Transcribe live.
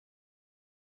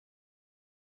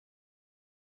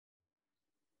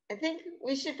I think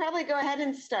we should probably go ahead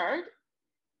and start.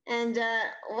 And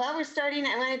while we're starting,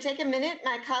 I want to take a minute.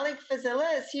 My colleague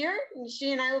Fazila is here, and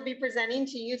she and I will be presenting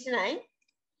to you tonight.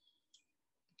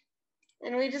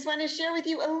 And we just want to share with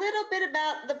you a little bit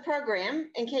about the program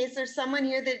in case there's someone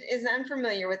here that is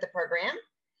unfamiliar with the program.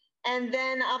 And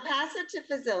then I'll pass it to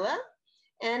Fazila.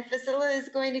 And Fazila is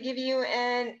going to give you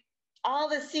all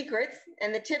the secrets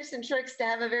and the tips and tricks to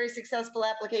have a very successful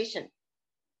application.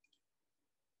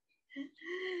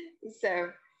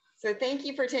 So thank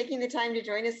you for taking the time to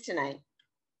join us tonight.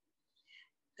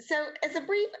 So as a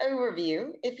brief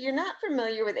overview, if you're not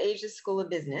familiar with Asia's School of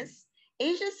Business,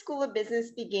 Asia's School of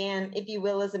Business began, if you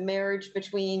will, as a marriage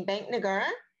between Bank Nagara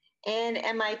and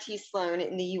MIT Sloan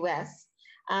in the US.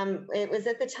 It was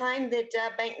at the time that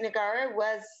Bank Nagara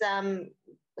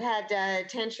had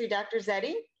Tantri Dr.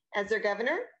 Zeddy as their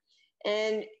governor,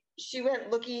 and she went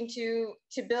looking to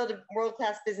build a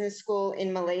world-class business school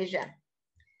in Malaysia.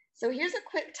 So here's a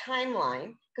quick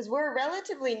timeline, because we're a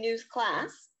relatively new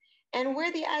class, and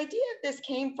where the idea of this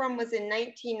came from was in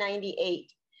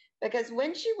 1998, because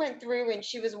when she went through and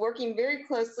she was working very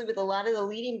closely with a lot of the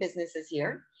leading businesses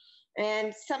here,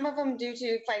 and some of them due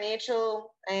to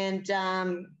financial and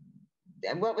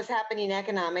what was happening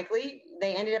economically,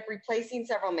 they ended up replacing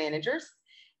several managers.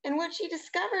 And what she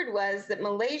discovered was that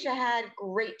Malaysia had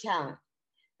great talent,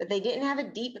 but they didn't have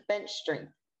a deep bench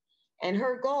strength. And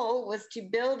her goal was to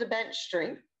build a bench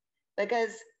strength,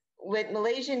 because what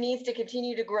Malaysia needs to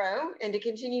continue to grow and to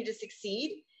continue to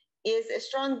succeed is a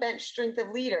strong bench strength of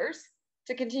leaders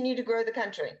to continue to grow the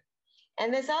country.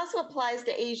 And this also applies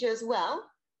to Asia as well,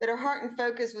 but her heart and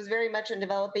focus was very much on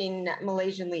developing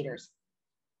Malaysian leaders.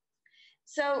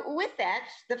 So with that,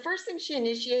 the first thing she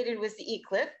initiated was the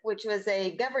ECLIF, which was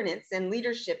a governance and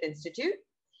leadership institute.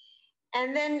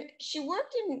 And then she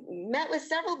worked and met with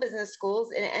several business schools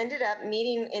and ended up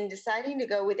meeting and deciding to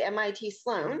go with MIT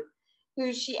Sloan,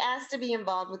 who she asked to be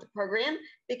involved with the program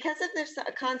because of this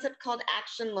concept called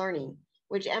action learning,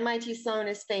 which MIT Sloan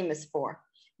is famous for,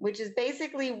 which is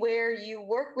basically where you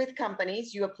work with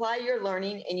companies, you apply your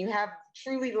learning, and you have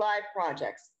truly live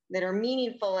projects that are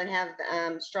meaningful and have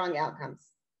strong outcomes.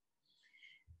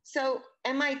 So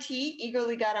MIT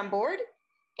eagerly got on board,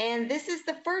 and this is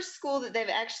the first school that they've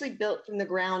actually built from the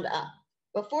ground up.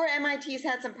 Before, MIT's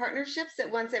had some partnerships that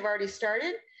once they've already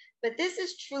started, but this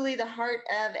is truly the heart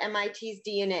of MIT's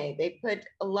DNA. They put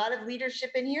a lot of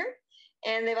leadership in here,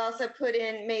 and they've also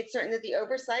made certain that the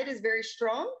oversight is very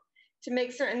strong to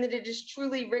make certain that it is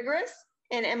truly rigorous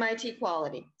and MIT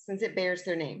quality, since it bears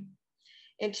their name.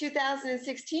 In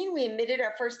 2016, we admitted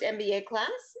our first MBA class,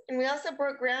 and we also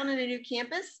broke ground on a new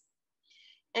campus.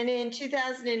 And in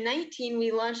 2019,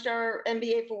 we launched our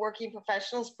MBA for Working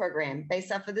Professionals program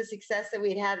based off of the success that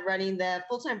we had running the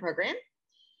full-time program.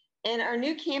 And our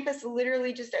new campus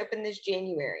literally just opened this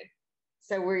January.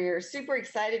 So we're super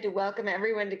excited to welcome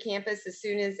everyone to campus as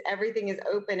soon as everything is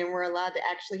open and we're allowed to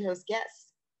actually host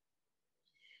guests.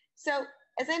 So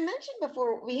as I mentioned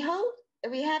before, we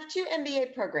have two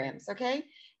MBA programs, okay?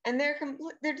 And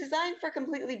they're designed for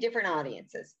completely different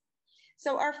audiences.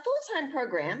 So our full-time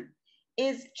program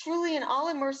is truly an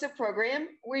all-immersive program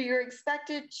where you're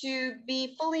expected to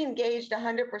be fully engaged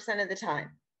 100% of the time.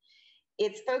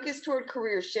 It's focused toward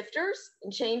career shifters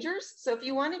and changers. So if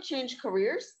you want to change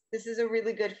careers, this is a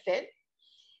really good fit.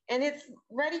 And it's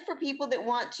ready for people that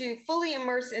want to fully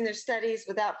immerse in their studies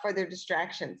without further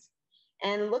distractions,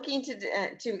 and looking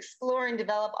to explore and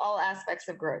develop all aspects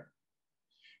of growth.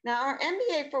 Now, our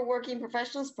MBA for Working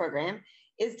Professionals program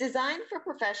is designed for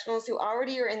professionals who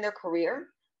already are in their career,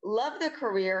 love their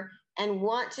career, and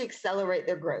want to accelerate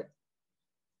their growth.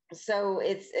 So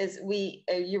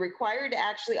you're required to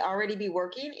actually already be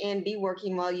working and be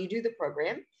working while you do the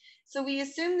program. So we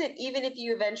assume that even if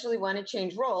you eventually want to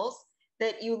change roles,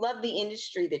 that you love the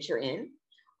industry that you're in.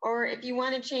 Or if you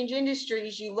want to change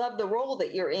industries, you love the role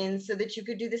that you're in so that you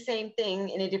could do the same thing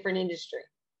in a different industry.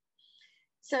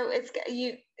 So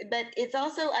but it's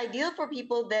also ideal for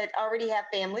people that already have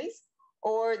families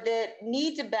or that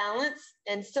need to balance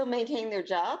and still maintain their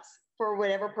jobs for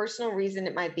whatever personal reason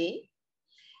it might be.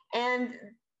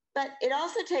 But it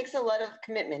also takes a lot of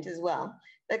commitment as well,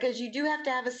 because you do have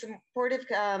to have a supportive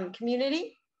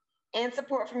community and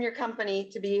support from your company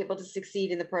to be able to succeed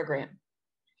in the program.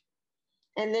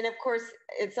 And then, of course,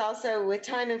 it's also with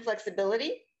time and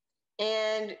flexibility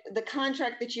and the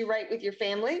contract that you write with your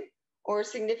family or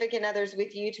significant others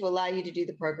with you to allow you to do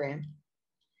the program.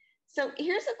 So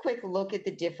here's a quick look at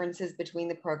the differences between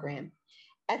the program.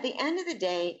 At the end of the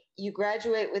day, you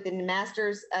graduate with a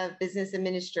Master's of Business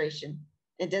Administration.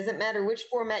 It doesn't matter which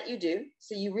format you do,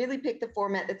 so you really pick the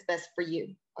format that's best for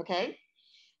you, okay?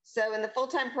 So in the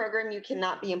full-time program, you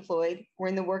cannot be employed, or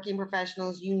in the working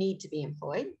professionals, you need to be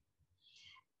employed.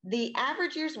 The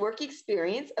average year's work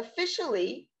experience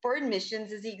officially for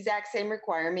admissions is the exact same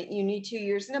requirement. You need 2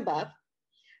 years and above.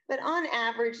 But on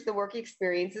average, the work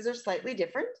experiences are slightly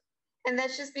different. And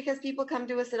that's just because people come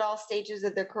to us at all stages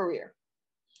of their career.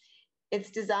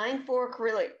 It's designed for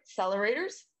career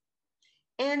accelerators.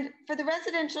 And for the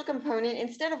residential component,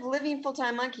 instead of living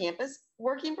full-time on campus,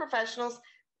 working professionals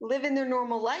live in their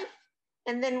normal life.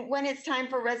 And then when it's time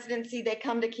for residency, they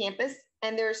come to campus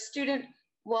and they're a student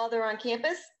while they're on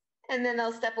campus, and then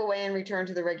they'll step away and return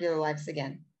to their regular lives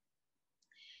again.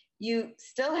 You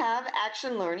still have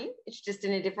action learning, it's just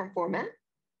in a different format.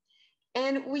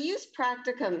 And we use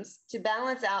practicums to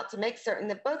balance out to make certain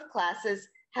that both classes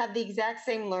have the exact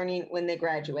same learning when they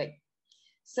graduate.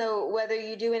 So whether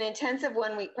you do an intensive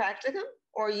 1-week practicum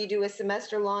or you do a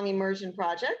semester-long immersion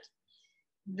project,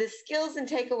 the skills and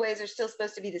takeaways are still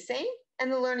supposed to be the same,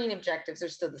 and the learning objectives are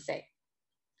still the same.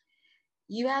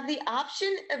 You have the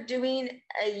option of doing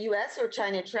a US or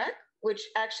China trek, which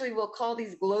actually we'll call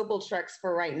these global treks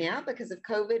for right now. Because of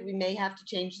COVID, we may have to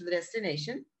change the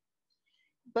destination.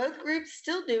 Both groups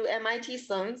still do MIT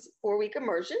Sloan's 4-week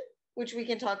immersion, which we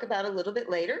can talk about a little bit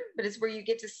later, but it's where you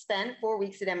get to spend 4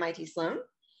 weeks at MIT Sloan.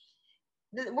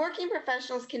 The working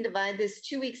professionals can divide this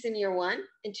 2 weeks in year 1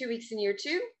 and 2 weeks in year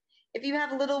 2. If you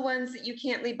have little ones that you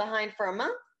can't leave behind for a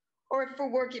month, or if for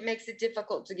work it makes it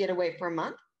difficult to get away for a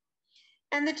month.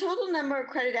 And the total number of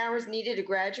credit hours needed to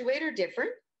graduate are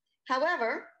different.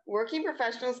 However, working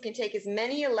professionals can take as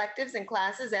many electives and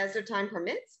classes as their time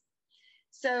permits.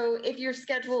 So if your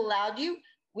schedule allowed you,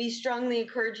 we strongly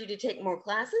encourage you to take more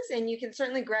classes, and you can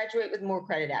certainly graduate with more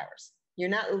credit hours. You're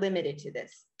not limited to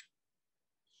this.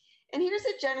 And here's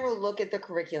a general look at the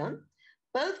curriculum.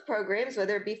 Both programs,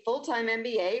 whether it be full-time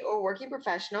MBA or working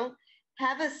professional,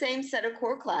 have the same set of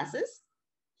core classes.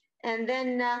 And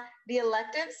then the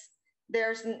electives,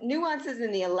 there's nuances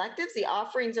in the electives. The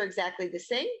offerings are exactly the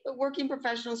same, but working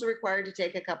professionals are required to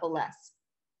take a couple less.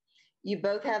 You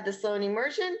both have the Sloan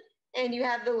immersion, and you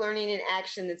have the learning in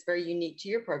action that's very unique to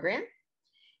your program.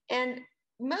 And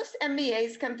most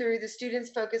MBAs come through, the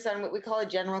students focus on what we call a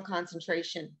general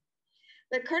concentration.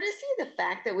 But courtesy of the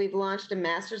fact that we've launched a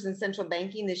master's in central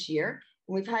banking this year,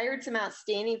 and we've hired some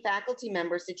outstanding faculty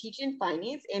members to teach in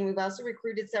finance, and we've also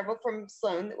recruited several from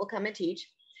Sloan that will come and teach.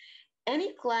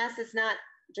 Any class that's not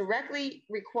directly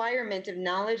requirement of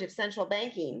knowledge of central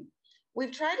banking,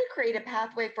 we've tried to create a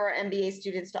pathway for our MBA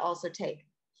students to also take.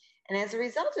 And as a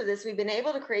result of this, we've been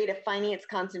able to create a finance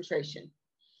concentration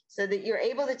so that you're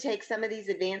able to take some of these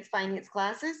advanced finance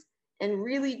classes and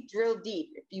really drill deep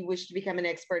if you wish to become an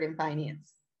expert in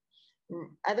finance.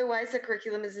 Otherwise, the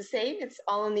curriculum is the same. It's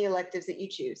all in the electives that you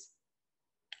choose.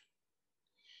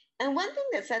 And one thing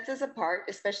that sets us apart,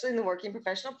 especially in the working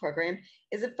professional program,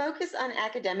 is a focus on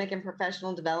academic and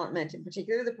professional development, in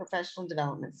particular the professional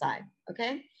development side,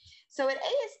 okay? So at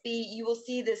ASB, you will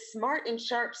see the smart and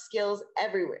sharp skills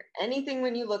everywhere. Anything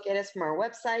when you look at us from our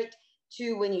website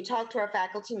to when you talk to our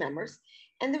faculty members.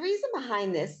 And the reason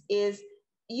behind this is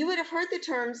you would have heard the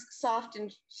terms soft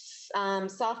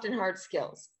and hard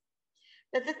skills.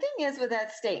 But the thing is with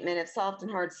that statement of soft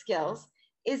and hard skills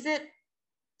is that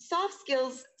soft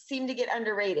skills seem to get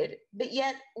underrated, but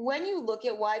yet when you look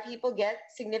at why people get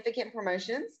significant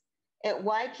promotions, at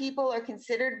why people are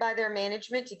considered by their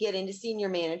management to get into senior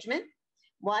management,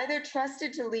 why they're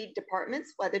trusted to lead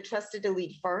departments, why they're trusted to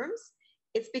lead firms,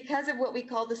 it's because of what we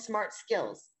call the smart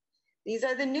skills. These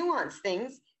are the nuanced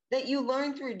things that you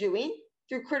learn through doing,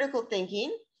 through critical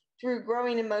thinking, through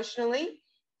growing emotionally,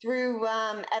 through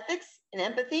ethics and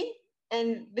empathy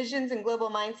and visions and global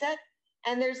mindset.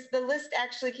 And the list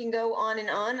actually can go on and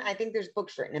on. I think there's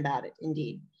books written about it,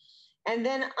 indeed. And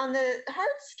then on the hard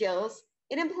skills,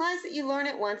 it implies that you learn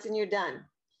it once and you're done.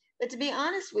 But to be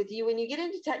honest with you, when you get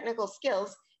into technical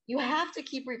skills, you have to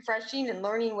keep refreshing and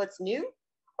learning what's new,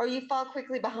 or you fall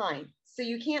quickly behind. So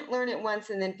you can't learn it once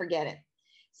and then forget it.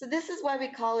 So this is why we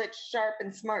call it sharp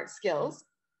and smart skills,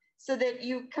 so that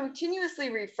you continuously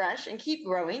refresh and keep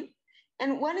growing.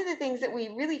 And one of the things that we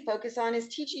really focus on is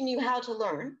teaching you how to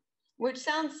learn, which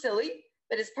sounds silly,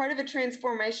 but as part of a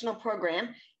transformational program,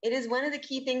 it is one of the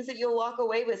key things that you'll walk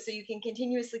away with so you can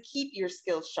continuously keep your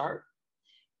skills sharp.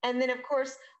 And then, of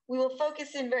course, we will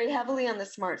focus in very heavily on the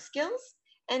smart skills.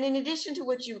 And in addition to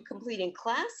what you complete in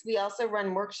class, we also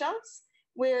run workshops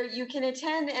where you can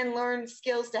attend and learn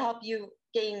skills to help you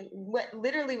gain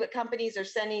literally what companies are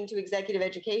sending to executive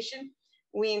education,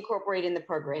 we incorporate in the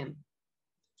program.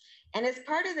 And as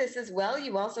part of this as well,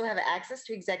 you also have access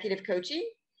to executive coaching.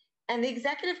 And the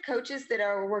executive coaches that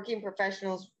our working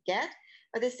professionals get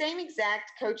are the same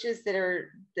exact coaches that are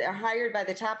hired by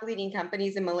the top leading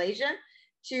companies in Malaysia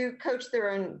to coach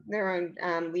their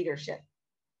own leadership.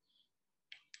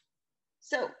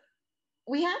 So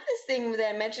we have this thing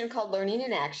that I mentioned called learning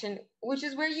in action, which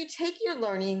is where you take your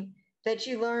learning that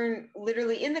you learn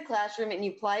literally in the classroom and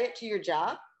you apply it to your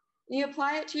job, you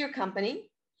apply it to your company.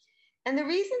 And the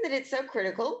reason that it's so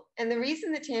critical, and the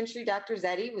reason that Tanshri Dr.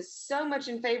 Zeddy was so much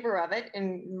in favor of it,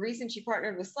 and the reason she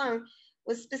partnered with Sloan,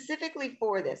 was specifically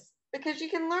for this. Because you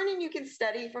can learn and you can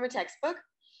study from a textbook,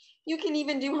 you can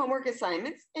even do homework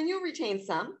assignments, and you'll retain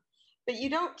some, but you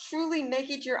don't truly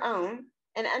make it your own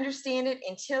and understand it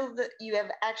until you have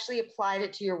actually applied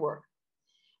it to your work.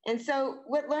 And so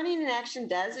what Learning in Action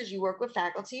does is you work with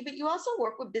faculty, but you also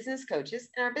work with business coaches,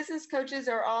 and our business coaches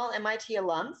are all MIT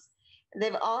alums.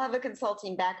 They've all have a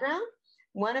consulting background.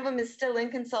 One of them is still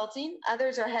in consulting.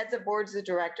 Others are heads of boards of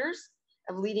directors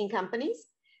of leading companies.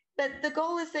 But the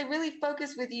goal is they really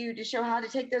focus with you to show how to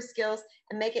take those skills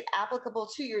and make it applicable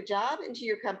to your job and to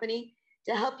your company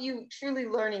to help you truly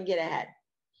learn and get ahead.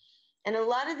 And a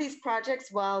lot of these projects,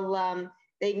 while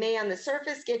they may on the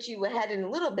surface get you ahead in a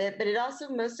little bit, but it also,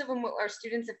 most of them, our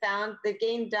students have found, they've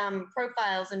gained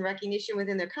profiles and recognition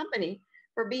within their company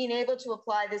for being able to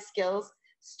apply the skills,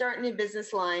 start new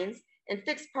business lines, and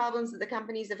fix problems that the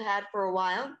companies have had for a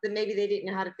while that maybe they didn't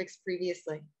know how to fix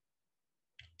previously.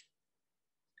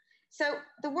 So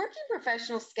the working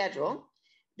professional schedule,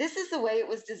 this is the way it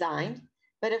was designed.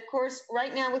 But of course,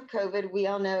 right now with COVID, we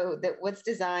all know that what's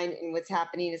designed and what's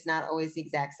happening is not always the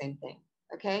exact same thing,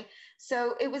 okay?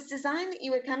 So it was designed that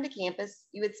you would come to campus,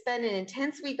 you would spend an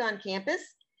intense week on campus,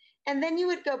 and then you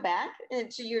would go back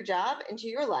into your job, into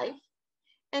your life.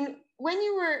 And when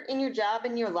you were in your job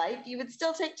and your life, you would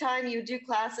still take time, you would do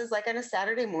classes like on a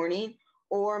Saturday morning,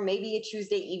 or maybe a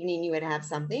Tuesday evening you would have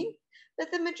something,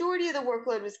 but the majority of the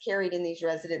workload was carried in these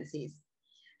residencies.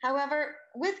 However,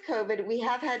 with COVID, we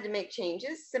have had to make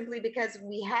changes simply because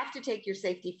we have to take your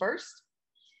safety first.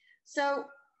 So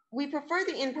we prefer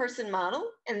the in-person model,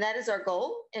 and that is our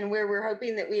goal, and where we're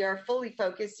hoping that we are fully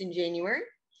focused in January.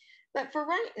 But for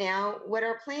right now, what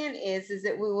our plan is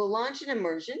that we will launch an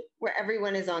immersion where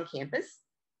everyone is on campus.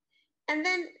 And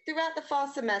then throughout the fall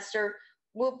semester,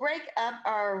 we'll break up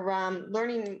our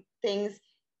learning things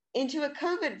into a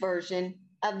COVID version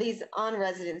of these on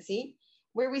residency,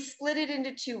 where we split it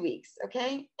into 2 weeks,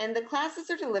 okay? And the classes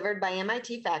are delivered by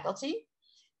MIT faculty.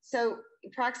 So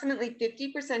approximately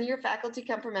 50% of your faculty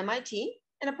come from MIT,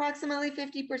 and approximately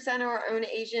 50% are our own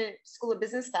Asian School of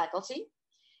Business faculty.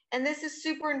 And this is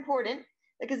super important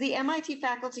because the MIT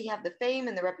faculty have the fame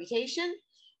and the reputation,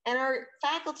 and our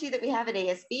faculty that we have at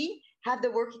ASB have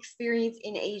the work experience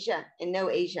in Asia and know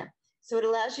Asia. So it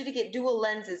allows you to get dual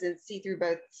lenses and see through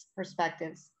both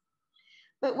perspectives.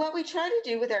 But what we try to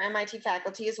do with our MIT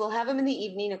faculty is we'll have them in the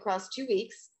evening across 2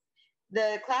 weeks.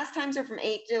 The class times are from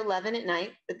 8 to 11 at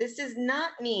night, but this does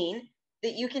not mean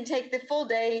that you can take the full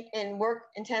day and work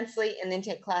intensely and then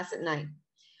take class at night.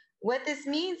 What this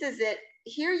means is that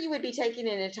here you would be taking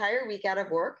an entire week out of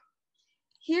work.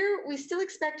 Here, we still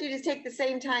expect you to take the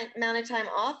same amount of time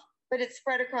off, but it's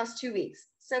spread across 2 weeks.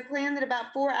 So plan that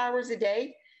about 4 hours a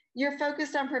day, you're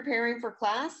focused on preparing for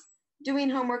class, doing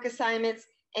homework assignments,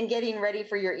 and getting ready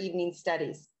for your evening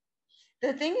studies.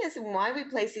 The thing is, why we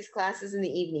place these classes in the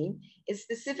evening is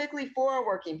specifically for our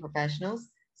working professionals,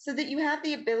 so that you have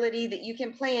the ability that you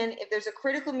can plan. If there's a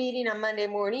critical meeting on Monday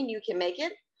morning, you can make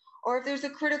it. Or if there's a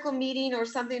critical meeting or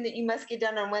something that you must get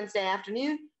done on Wednesday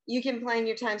afternoon, you can plan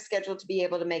your time schedule to be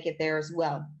able to make it there as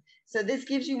well. So this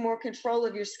gives you more control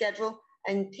of your schedule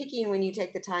and picking when you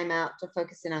take the time out to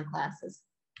focus in on classes.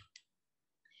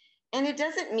 And it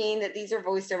doesn't mean that these are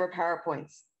voiced over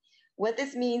PowerPoints. What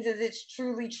this means is it's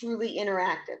truly, truly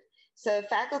interactive. So a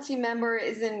faculty member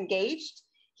is engaged,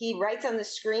 he writes on the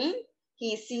screen,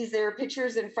 he sees their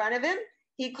pictures in front of him,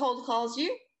 he cold calls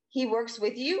you, he works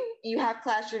with you, you have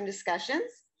classroom discussions.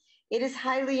 It is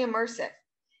highly immersive.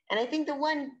 And I think the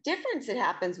one difference that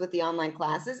happens with the online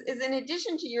classes is, in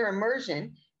addition to your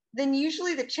immersion, then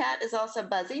usually the chat is also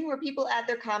buzzing, where people add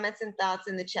their comments and thoughts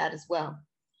in the chat as well.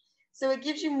 So it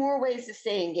gives you more ways to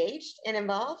stay engaged and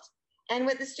involved. And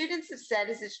what the students have said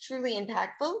is it's truly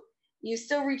impactful. You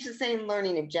still reach the same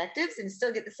learning objectives and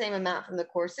still get the same amount from the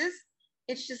courses.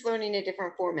 It's just learning a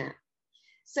different format.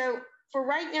 So for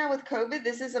right now with COVID,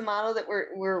 this is a model that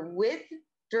we're with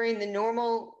during the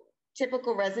normal,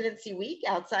 typical residency week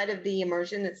outside of the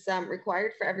immersion that's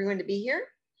required for everyone to be here.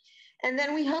 And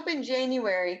then we hope in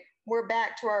January, we're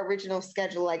back to our original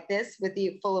schedule like this with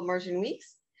the full immersion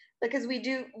weeks, because we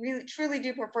truly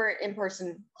do prefer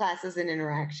in-person classes and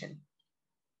interaction.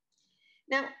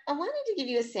 Now, I wanted to give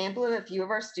you a sample of a few of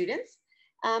our students.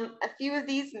 A few of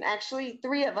these, actually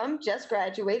 3 of them, just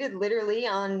graduated literally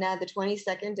on the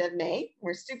 22nd of May.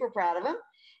 We're super proud of them.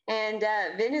 And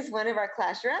Vin is one of our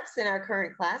class reps in our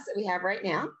current class that we have right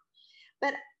now.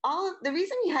 But the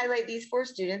reason we highlight these 4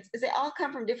 students is they all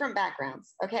come from different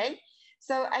backgrounds, okay?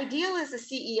 So Ideal is the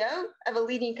CEO of a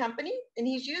leading company, and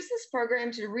he's used this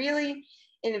program to really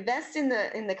invest in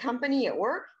the company at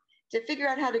work to figure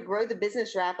out how to grow the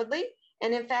business rapidly.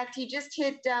 And in fact, he just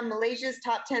hit Malaysia's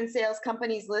top 10 sales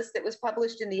companies list that was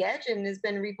published in The Edge and has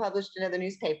been republished in other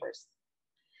newspapers.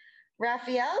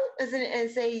 Raphael is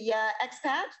a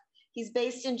expat. He's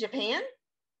based in Japan,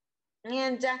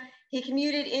 and he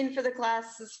commuted in for the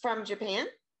classes from Japan.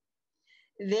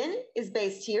 Vin is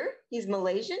based here. He's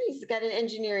Malaysian. He's got an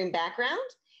engineering background,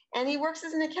 and he works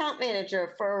as an account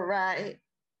manager for, I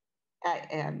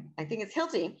think it's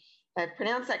Hilti, if I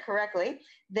pronounced that correctly,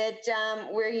 that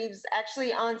where he's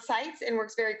actually on sites and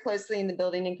works very closely in the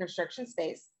building and construction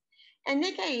space. And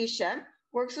Nick Aisha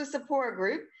works with Sephora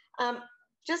Group.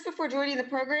 Just before joining the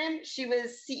program, she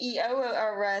was CEO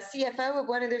or CFO of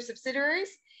one of their subsidiaries,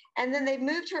 and then they've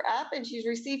moved her up, and she's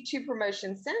received 2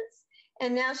 promotions since,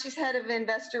 and now she's head of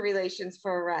investor relations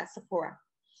for Sephora.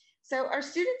 So our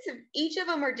students, each of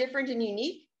them are different and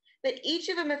unique, but each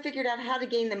of them have figured out how to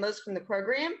gain the most from the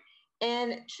program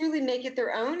and truly make it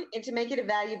their own and to make it a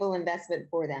valuable investment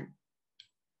for them.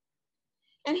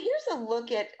 And here's a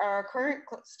look at our current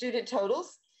student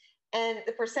totals and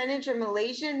the percentage are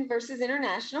Malaysian versus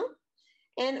international.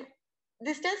 And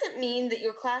this doesn't mean that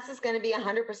your class is going to be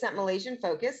 100% Malaysian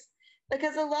focused,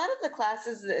 because a lot of the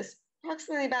classes,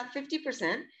 approximately about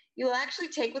 50%, you will actually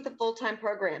take with a full-time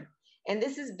program. And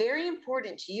this is very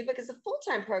important to you because a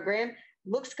full-time program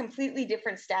looks completely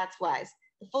different stats-wise.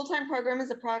 The full-time program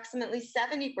is approximately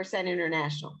 70%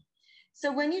 international. So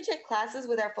when you take classes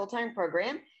with our full-time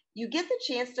program, you get the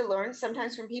chance to learn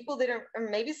sometimes from people that are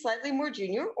maybe slightly more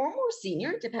junior or more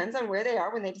senior, depends on where they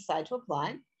are when they decide to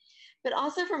apply, but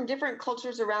also from different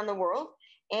cultures around the world.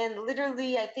 And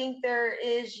literally, I think there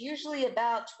is usually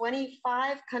about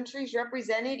 25 countries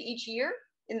represented each year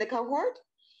in the cohort.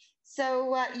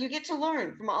 So you get to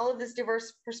learn from all of these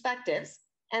diverse perspectives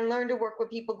and learn to work with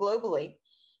people globally.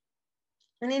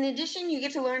 And in addition, you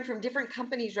get to learn from different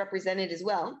companies represented as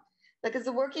well, because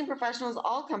the working professionals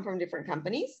all come from different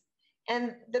companies.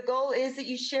 And the goal is that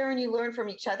you share and you learn from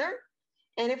each other.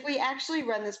 And if we actually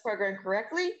run this program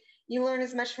correctly, you learn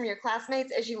as much from your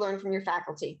classmates as you learn from your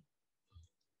faculty.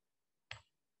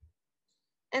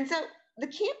 And so the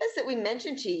campus that we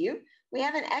mentioned to you, we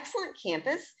have an excellent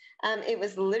campus. It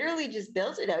was literally just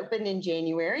built. It opened in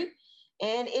January.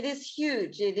 And it is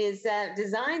huge. It is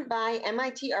designed by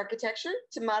MIT Architecture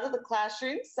to model the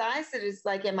classroom size that is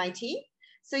like MIT.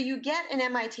 So you get an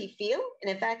MIT feel.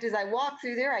 And in fact, as I walk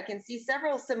through there, I can see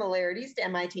several similarities to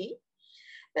MIT.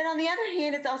 But on the other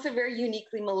hand, it's also very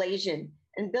uniquely Malaysian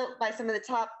and built by some of the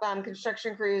top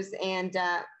construction crews and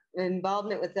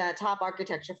involvement with top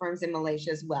architecture firms in Malaysia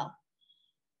as well.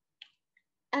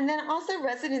 And then also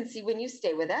residency when you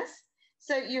stay with us.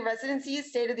 So your residency is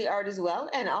state-of-the-art as well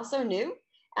and also new.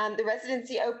 The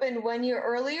residency opened 1 year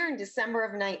earlier in December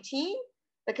of 19.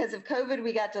 Because of COVID,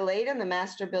 we got delayed on the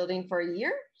master building for a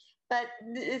year, but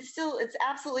it's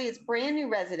brand new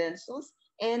residentials,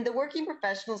 and the working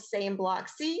professionals stay in Block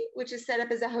C, which is set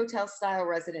up as a hotel-style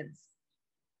residence.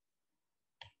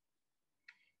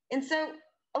 And so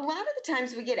a lot of the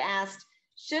times we get asked,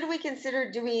 should we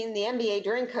consider doing the MBA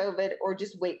during COVID or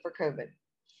just wait for COVID?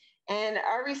 And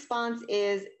our response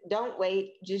is, don't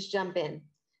wait, just jump in.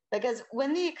 Because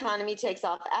when the economy takes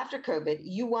off after COVID,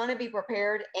 you want to be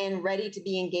prepared and ready to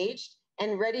be engaged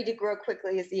and ready to grow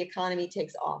quickly as the economy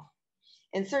takes off.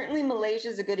 And certainly Malaysia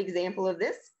is a good example of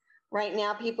this. Right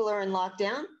now, people are in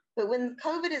lockdown, but when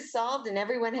COVID is solved and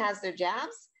everyone has their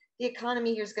jabs, the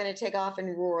economy here is going to take off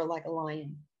and roar like a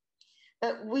lion.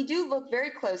 But we do look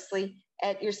very closely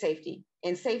at your safety,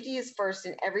 and safety is first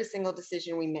in every single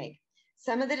decision we make.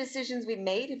 Some of the decisions we've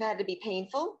made have had to be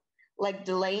painful, like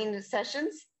delaying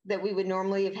sessions that we would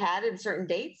normally have had in certain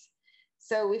dates.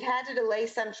 So we've had to delay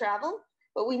some travel,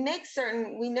 but we know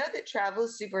that travel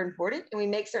is super important, and we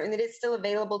make certain that it's still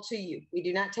available to you. We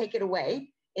do not take it away.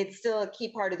 It's still a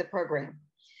key part of the program.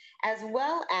 As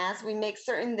well as we make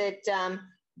certain that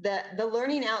the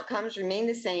learning outcomes remain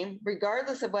the same,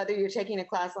 regardless of whether you're taking a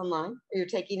class online or you're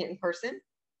taking it in person.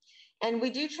 And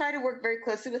we do try to work very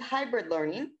closely with hybrid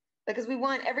learning, because we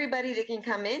want everybody that can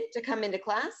come in to come into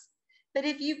class. But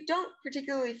if you don't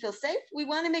particularly feel safe, we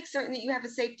want to make certain that you have a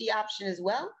safety option as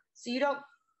well, so you don't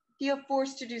feel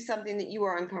forced to do something that you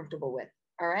are uncomfortable with,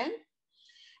 all right?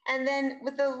 And then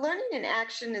with the learning in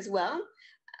action as well,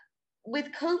 with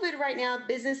COVID right now,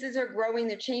 businesses are growing,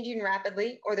 they're changing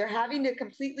rapidly, or they're having to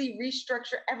completely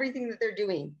restructure everything that they're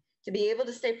doing to be able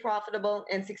to stay profitable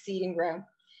and succeed and grow.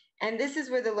 And this is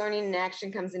where the learning and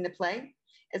action comes into play,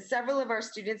 as several of our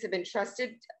students have been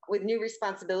trusted with new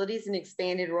responsibilities and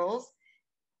expanded roles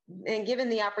and given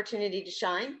the opportunity to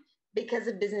shine because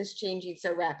of business changing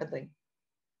so rapidly.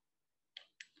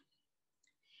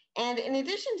 And in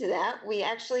addition to that, we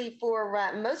actually, for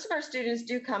most of our students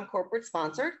do come corporate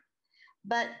sponsored,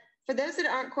 but for those that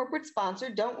aren't corporate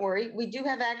sponsored, don't worry. We do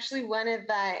have actually one of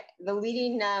the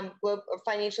leading global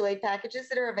financial aid packages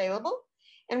that are available.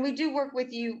 And we do work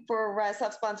with you for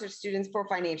self-sponsored students for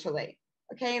financial aid.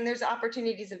 Okay, and there's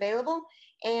opportunities available.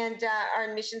 And our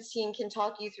admissions team can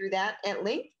talk you through that at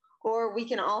length, or we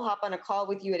can all hop on a call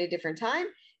with you at a different time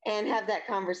and have that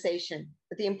conversation.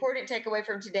 But the important takeaway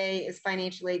from today is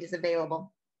financial aid is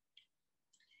available.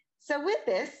 So with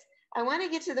this, I want to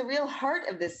get to the real heart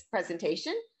of this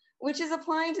presentation, which is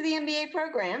applying to the MBA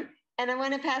program. And I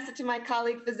want to pass it to my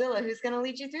colleague, Fazila, who's going to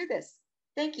lead you through this.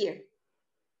 Thank you.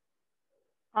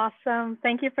 Awesome.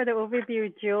 Thank you for the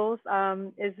overview, Jules.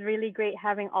 It's really great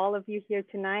having all of you here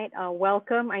tonight.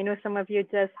 Welcome. I know some of you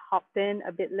just hopped in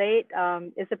a bit late.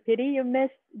 It's a pity you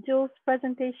missed Jules'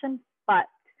 presentation, but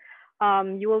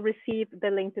you will receive the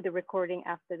link to the recording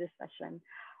after this session.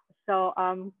 So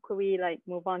could we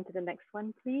move on to the next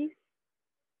one, please?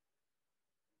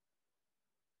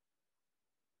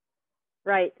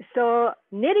 Right, so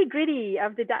nitty gritty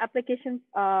of the application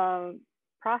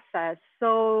process.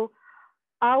 So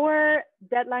our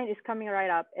deadline is coming right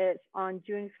up. It's on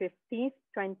June 15th,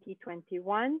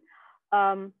 2021.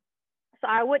 So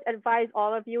I would advise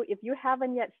all of you, if you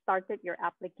haven't yet started your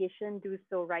application, do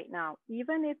so right now.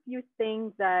 Even if you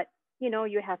think that,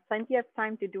 you have plenty of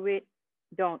time to do it,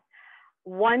 don't.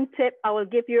 One tip I will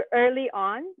give you early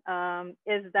on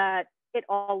is that it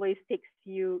always takes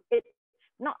you,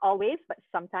 not always, but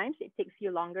sometimes it takes you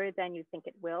longer than you think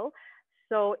it will.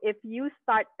 So if you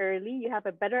start early, you have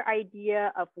a better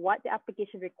idea of what the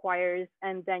application requires,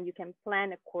 and then you can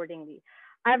plan accordingly.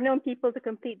 I've known people to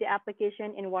complete the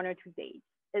application in 1 or 2 days.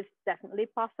 It's definitely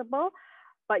possible,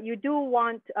 but you do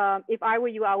want, if I were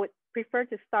you, I would prefer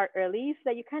to start early so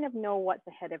that you kind of know what's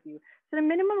ahead of you. So the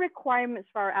minimum requirements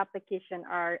for our application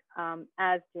are,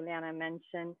 as Juliana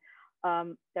mentioned,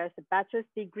 there's a bachelor's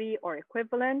degree or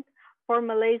equivalent. For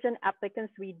Malaysian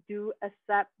applicants, we do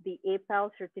accept the APEL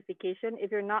certification.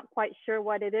 If you're not quite sure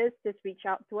what it is, just reach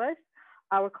out to us.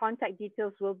 Our contact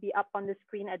details will be up on the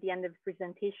screen at the end of the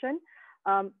presentation.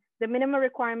 The minimum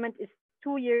requirement is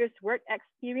 2 years work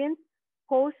experience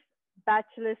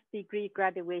post-bachelor's degree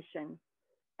graduation.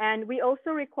 And we also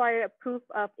require a proof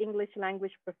of English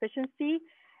language proficiency.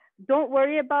 Don't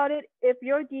worry about it. If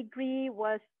your degree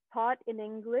was taught in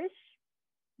English,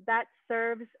 that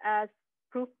serves as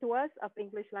proof to us of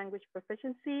English language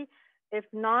proficiency. If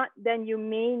not, then you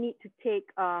may need to take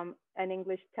an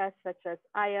English test such as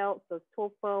IELTS or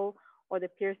TOEFL or the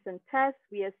Pearson test.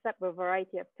 We accept a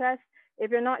variety of tests.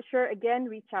 If you're not sure, again,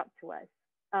 reach out to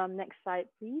us. Next slide,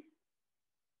 please.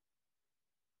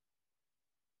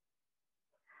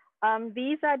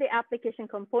 These are the application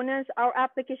components. Our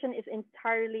application is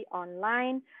entirely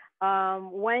online.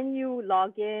 When you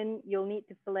log in, you'll need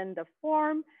to fill in the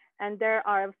form. And there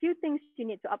are a few things you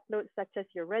need to upload, such as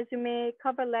your resume,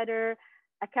 cover letter,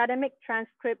 academic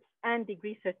transcripts, and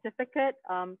degree certificate.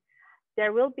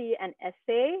 There will be an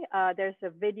essay. There's a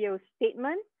video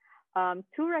statement, 2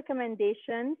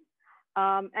 recommendations,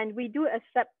 and we do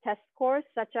accept test scores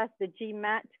such as the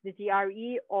GMAT, the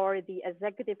GRE, or the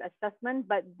executive assessment,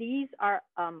 but these are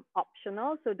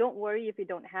optional, so don't worry if you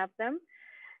don't have them.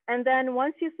 And then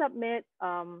once you submit,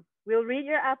 we'll read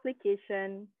your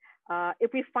application.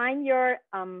 If we find your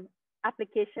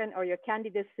application or your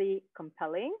candidacy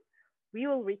compelling, we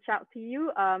will reach out to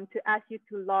you to ask you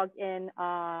to log in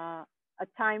a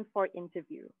time for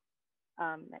interview.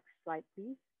 Next slide,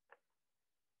 please.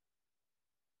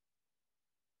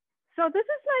 So this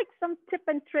is like some tip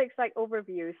and tricks, like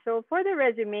overview. So for the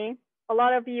resume, a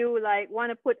lot of you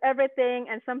want to put everything,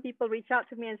 and some people reach out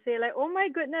to me and say oh my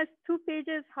goodness, 2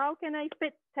 pages, how can I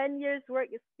fit 10 years work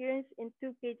experience in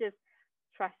 2 pages?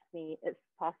 Trust me, it's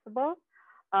possible.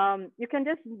 You can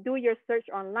just do your search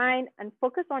online and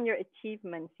focus on your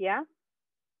achievements, yeah?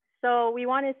 So we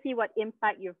want to see what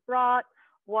impact you've brought,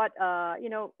 what,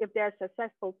 if there are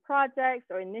successful projects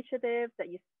or initiatives that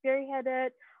you spearheaded,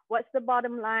 what's the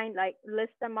bottom line,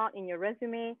 list them out in your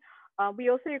resume. We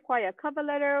also require a cover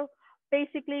letter.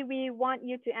 Basically, we want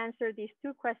you to answer these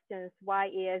 2 questions. Why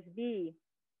ASB?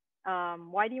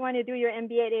 Why do you want to do your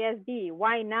MBA at ASB?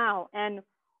 Why now? And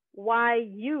Why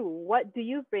you? What do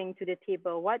you bring to the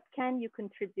table? What can you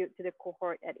contribute to the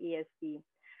cohort at ASB?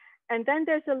 And then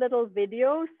there's a little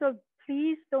video. So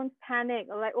please don't panic.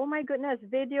 Like, oh my goodness,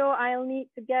 video, I'll need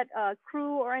to get a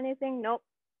crew or anything. Nope.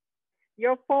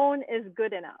 Your phone is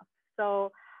good enough.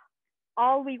 So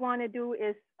all we want to do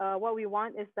is, what we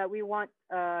want is that we want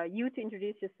you to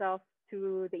introduce yourself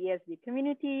to the ASB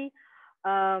community.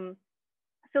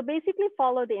 So basically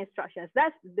follow the instructions.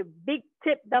 That's the big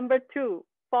tip number 2,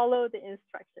 follow the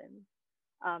instructions.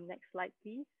 Next slide,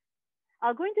 please.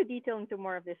 I'll go into detail into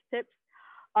more of these tips.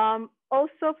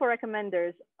 Also for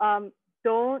recommenders,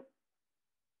 don't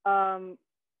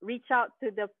reach out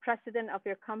to the president of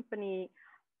your company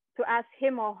to ask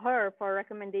him or her for a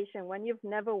recommendation when you've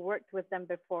never worked with them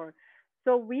before.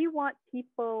 So we want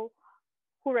people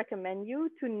who recommend you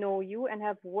to know you and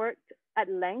have worked at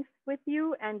length with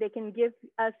you, and they can give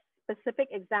us specific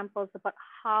examples about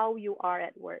how you are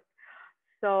at work.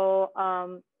 So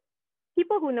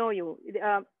people who know you,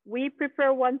 we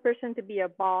prefer one person to be a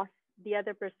boss. The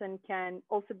other person can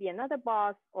also be another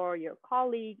boss, or your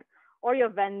colleague, or your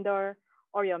vendor,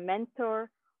 or your mentor,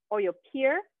 or your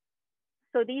peer.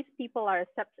 So these people are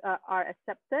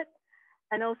accepted.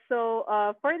 And also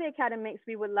for the academics,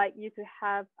 we would like you to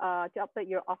have to upload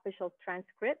your official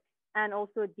transcripts and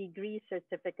also degree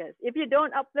certificates. If you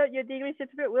don't upload your degree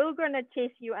certificate, we're gonna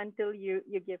chase you until you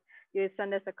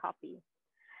send us a copy.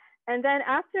 And then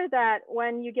after that,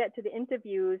 when you get to the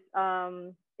interviews,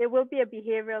 it will be a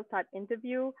behavioral type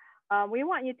interview. We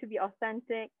want you to be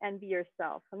authentic and be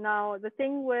yourself. Now, the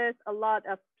thing with a lot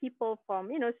of people from,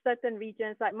 certain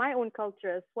regions, like my own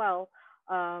culture as well,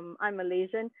 I'm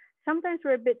Malaysian, sometimes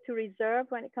we're a bit too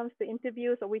reserved when it comes to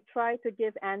interviews, or we try to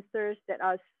give answers that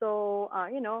are so,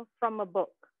 from a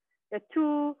book. They're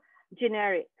too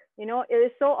generic. It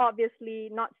is so obviously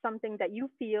not something that you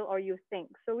feel or you think.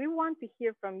 So we want to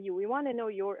hear from you. We want to know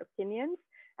your opinions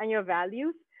and your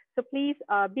values. So please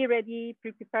be ready,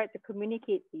 be prepared to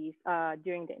communicate these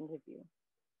during the interview.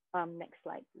 Next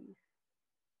slide, please.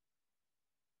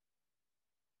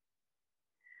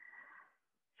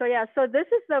 So yeah, so this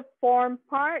is the form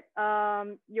part.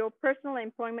 Your personal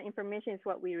employment information is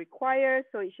what we require.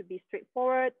 So it should be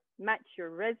straightforward, match your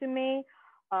resume.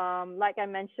 Like I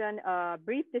mentioned, a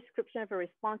brief description of your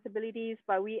responsibilities,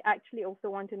 but we actually also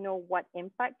want to know what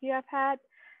impact you have had.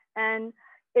 And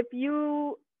if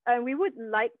you, we would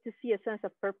like to see a sense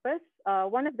of purpose.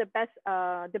 One of the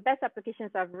best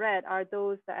applications I've read are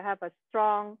those that have a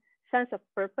strong sense of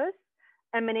purpose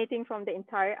emanating from the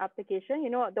entire application.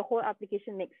 The whole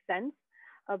application makes sense,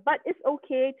 but it's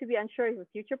okay to be unsure of your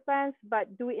future plans,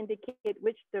 but do indicate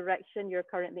which direction you're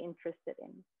currently interested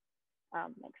in.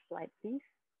 Next slide, please.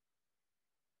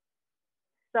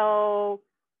 So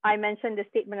I mentioned the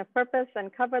statement of purpose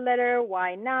and cover letter,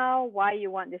 why now, why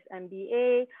you want this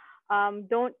MBA.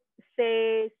 Don't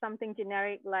say something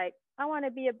generic like, I want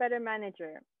to be a better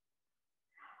manager.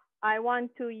 I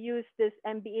want to use this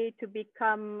MBA to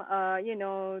become,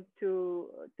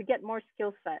 to get more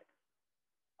skill sets.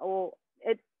 Oh,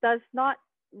 it does not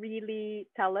really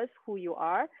tell us who you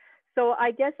are. So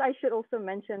I guess I should also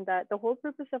mention that the whole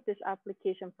purpose of this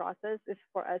application process is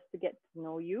for us to get to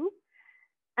know you.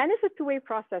 And it's a two-way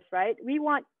process, right? We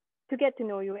want to get to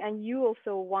know you, and you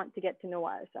also want to get to know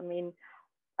us. I mean,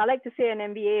 I like to say an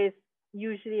MBA is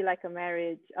usually like a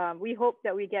marriage. We hope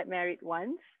that we get married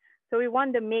once. So we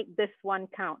want to make this one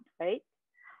count, right?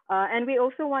 And we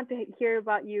also want to hear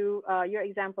about you, your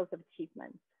examples of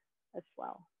achievements as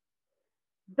well.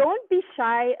 Don't be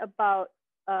shy about,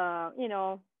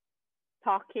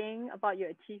 talking about your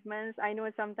achievements. I know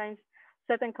sometimes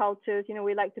certain cultures,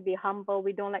 we like to be humble.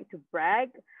 We don't like to brag.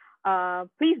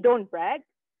 Please don't brag,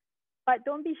 but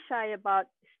don't be shy about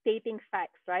stating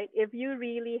facts, right? If you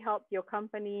really helped your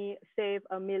company save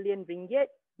ringgit 1 million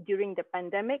during the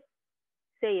pandemic,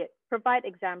 say it. Provide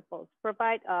examples,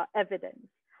 provide evidence.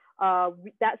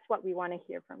 That's what we want to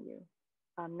hear from you.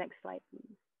 Next slide,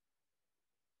 please.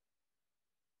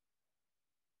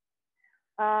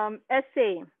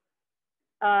 Essay.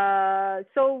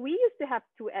 So we used to have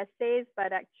 2 essays,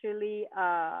 but actually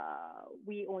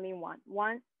we only want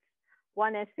one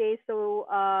essay. So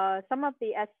some of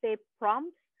the essay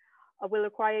prompts will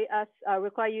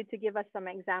require you to give us some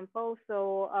examples.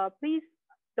 So please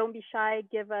don't be shy.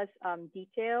 Give us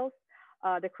details.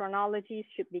 The chronology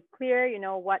should be clear.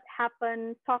 What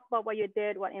happened. Talk about what you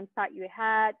did, what impact you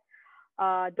had.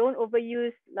 Don't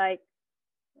overuse like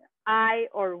I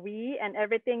or we, and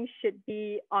everything should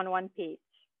be on one page.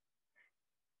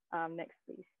 Next,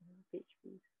 please. Page,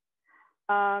 please.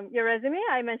 Your resume,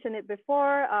 I mentioned it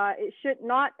before. It should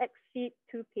not exceed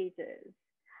 2 pages.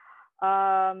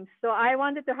 So I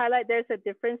wanted to highlight there's a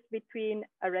difference between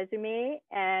a resume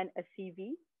and a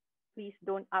CV. Please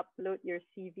don't upload your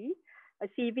CV. A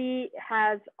CV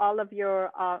has all of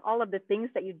the things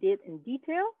that you did in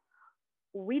detail.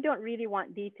 We don't really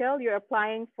want detail. You're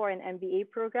applying for an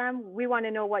MBA program. We want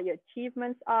to know what your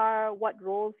achievements are, what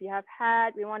roles you have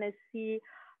had. We want to see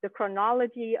the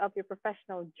chronology of your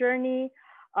professional journey.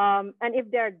 And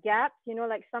if there are gaps,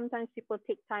 like sometimes people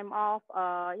take time off,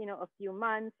 a few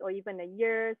months or even a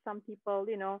year. Some people,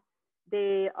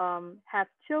 they have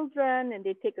children and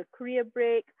they take a career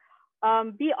break.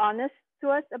 Be honest to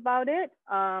us about it.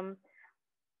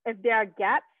 If there are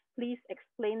gaps, please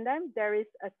explain them. There is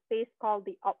a space called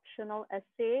the optional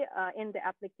essay in the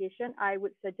application. I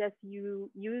would suggest you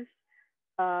use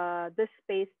this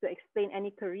space to explain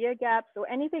any career gaps or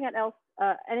anything at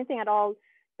all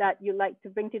that you'd like to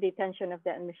bring to the attention of the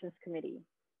admissions committee.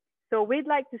 So we'd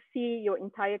like to see your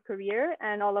entire career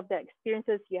and all of the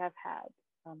experiences you have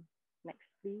had. Next,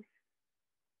 please.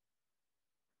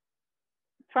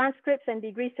 Transcripts and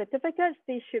degree certificates,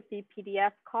 these should be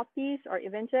PDF copies or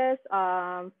images.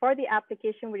 For the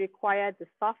application, we require the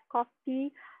soft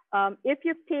copy. If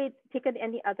you've taken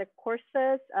any other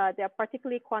courses, they are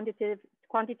particularly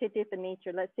quantitative in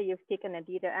nature. Let's say you've taken a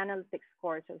data analytics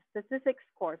course or statistics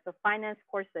course or finance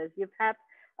courses. You have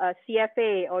a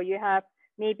CFA, or you have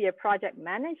maybe a project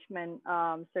management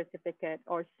certificate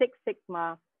or Six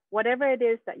Sigma, whatever it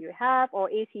is that you have, or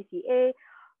ACCA.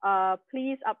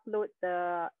 Please upload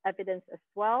the evidence as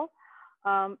well.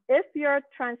 If your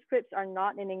transcripts are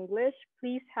not in English,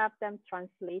 please have them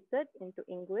translated into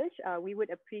English. We would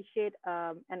appreciate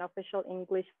an official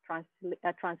English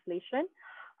translation.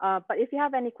 But if you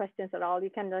have any questions at all, you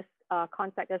can just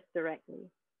contact us directly.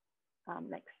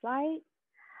 Next slide.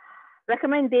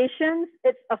 Recommendations,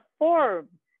 it's a form.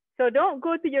 So don't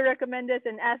go to your recommenders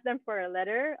and ask them for a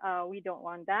letter. We don't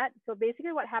want that. So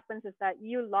basically what happens is that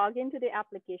you log into the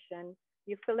application,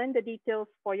 you fill in the details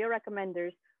for your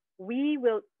recommenders. We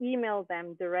will email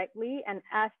them directly and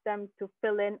ask them to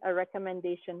fill in a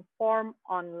recommendation form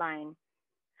online.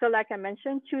 So like I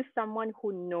mentioned, choose someone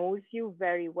who knows you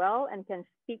very well and can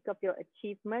speak of your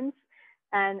achievements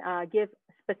and give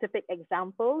specific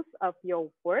examples of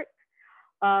your work.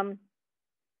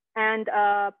 And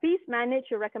please manage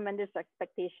your recommenders'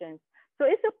 expectations. So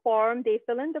it's a form, they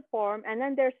fill in the form, and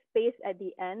then there's space at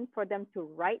the end for them to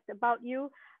write about you.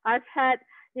 I've had,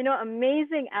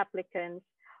 amazing applicants,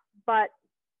 but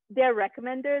their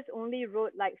recommenders only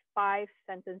wrote like 5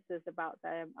 sentences about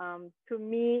them. To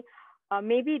me,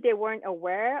 maybe they weren't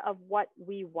aware of what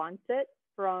we wanted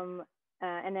from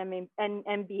an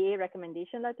MBA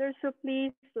recommendation letter. So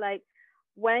please,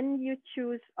 when you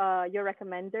choose your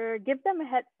recommender, give them a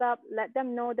heads up, let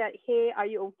them know that, hey, are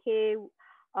you okay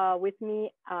with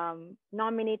me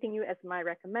nominating you as my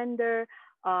recommender?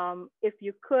 If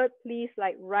you could, please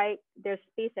write, there's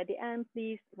space at the end,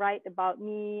 please write about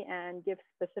me and give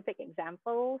specific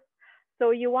examples.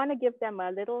 So you want to give them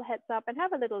a little heads up and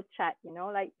have a little chat,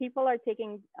 people are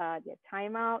taking their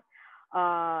time out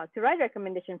to write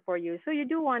recommendation for you. So you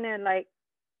do want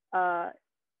to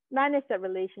manage that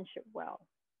relationship well.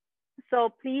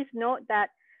 So please note that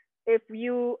if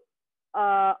you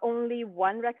only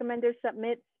one recommender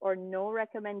submits or no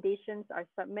recommendations are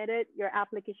submitted, your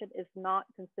application is not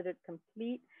considered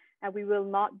complete and we will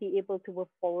not be able to move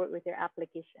forward with your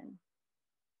application.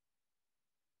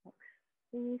 Next,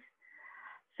 please.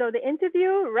 So the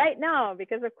interview right now,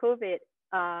 because of COVID,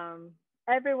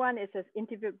 everyone is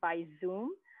interviewed by Zoom.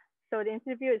 So the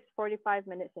interview is 45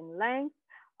 minutes in length.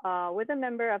 With a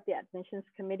member of the admissions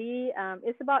committee.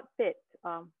 It's about fit.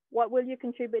 What will you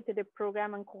contribute to the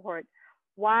program and cohort?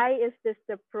 Why is this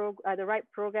the right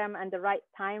program and the right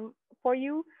time for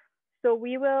you? So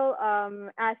we will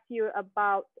ask you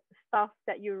about stuff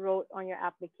that you wrote on your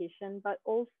application, but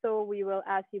also we will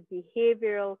ask you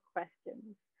behavioral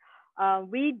questions.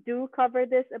 We do cover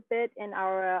this a bit in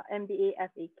our MBA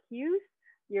FAQs.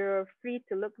 You're free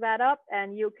to look that up,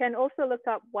 and you can also look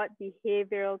up what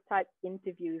behavioral type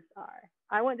interviews are.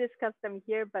 I won't discuss them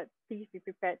here, but please be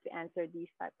prepared to answer these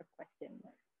type of questions.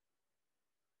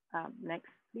 Next,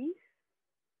 please.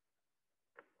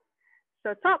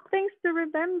 So top things to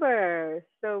remember.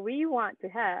 So we want to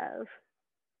have,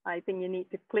 I think you need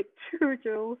to click through,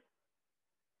 Jules.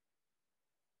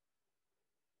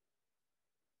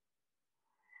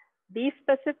 Be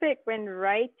specific when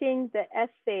writing the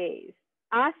essays.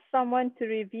 Ask someone to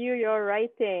review your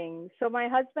writing. So my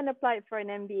husband applied for an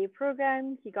MBA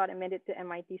program. He got admitted to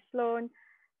MIT Sloan.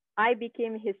 I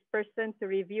became his person to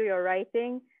review your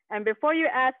writing. And before you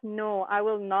ask, no, I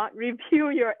will not review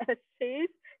your essays.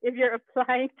 if you're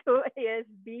applying to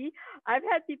ASB. I've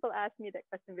had people ask me that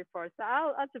question before, so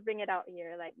I'll just bring it out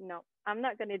here. Like, no, I'm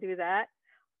not going to do that.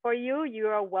 For you, you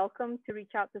are welcome to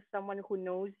reach out to someone who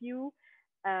knows you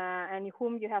and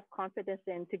whom you have confidence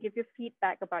in to give you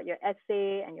feedback about your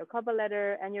essay and your cover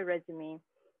letter and your resume.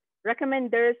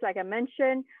 Recommenders, like I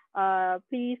mentioned,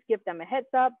 please give them a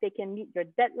heads up. They can meet your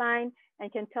deadline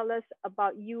and can tell us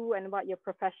about you and about your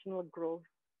professional growth.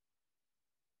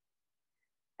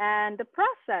 And the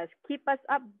process, keep us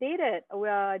updated.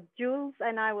 Jules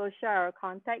and I will share our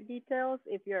contact details.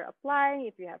 If you're applying,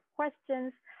 if you have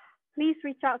questions, please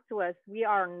reach out to us. We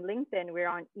are on LinkedIn, we're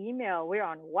on email, we're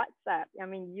on WhatsApp. I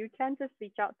mean, you can just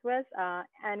reach out to us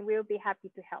and we'll be happy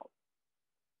to help.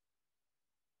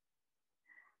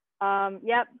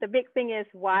 Yep, the big thing is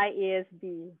why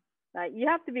ASB? Like, you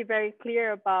have to be very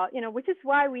clear about, which is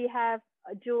why we have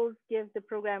Jules give the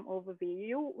program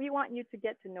overview. We want you to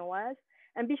get to know us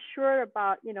and be sure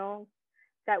about,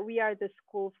 that we are the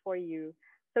school for you.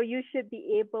 So you should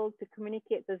be able to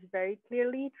communicate this very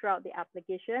clearly throughout the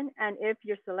application. And if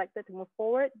you're selected to move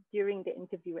forward, during the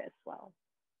interview as well.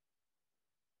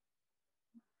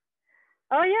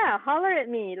 Oh yeah, holler at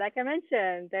me. Like I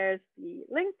mentioned, there's the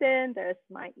LinkedIn, there's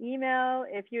my email.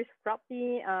 If you drop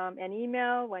me an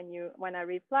email when I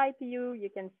reply to you, you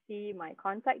can see my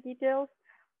contact details.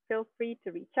 Feel free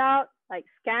to reach out, like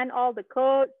scan all the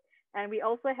codes. And we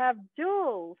also have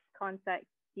Jules' contact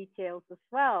details as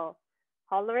well.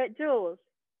 Holler at Jules.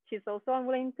 She's also on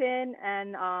LinkedIn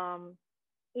and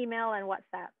email and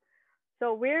WhatsApp.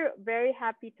 So we're very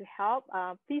happy to help.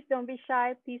 Please don't be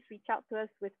shy. Please reach out to us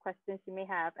with questions you may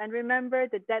have. And remember,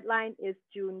 the deadline is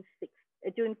June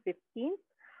 15th.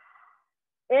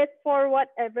 If for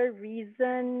whatever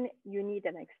reason you need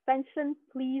an extension,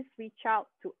 please reach out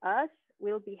to us.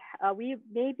 We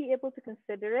may be able to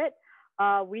consider it.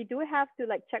 We do have to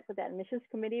check with the admissions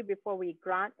committee before we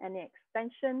grant any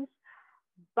extensions.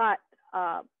 But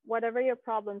whatever your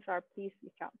problems are, please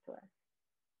reach out to us.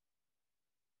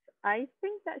 I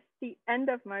think that's the end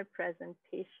of my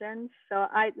presentation. So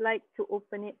I'd like to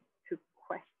open it to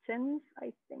questions.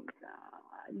 I think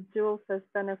Jules has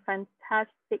done a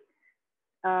fantastic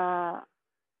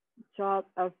job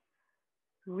of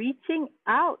reaching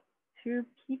out to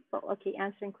people. Okay,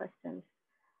 answering questions.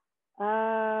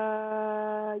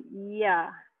 Yeah.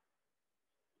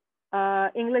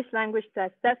 English language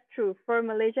test. That's true. For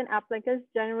Malaysian applicants,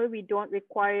 generally we don't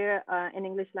require an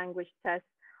English language test.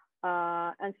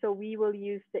 And so we will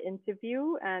use the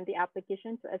interview and the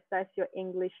application to assess your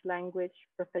English language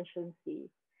proficiency.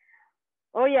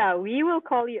 Oh yeah, we will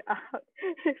call you out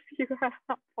if you have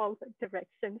not followed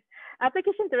directions.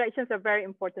 Application directions are very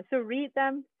important. So read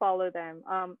them, follow them.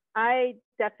 I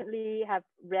definitely have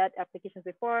read applications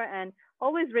before and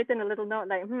always written a little note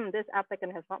like, this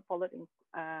applicant has not followed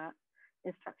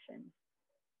instructions.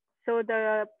 So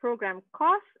the program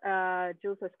cost,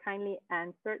 Jules has kindly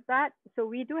answered that. So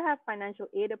we do have financial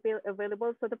aid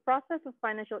available. So the process of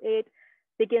financial aid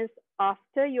begins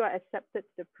after you are accepted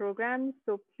to the program.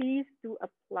 So please do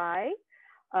apply.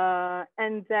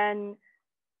 And then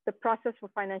the process for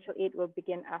financial aid will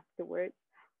begin afterwards.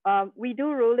 We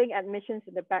do rolling admissions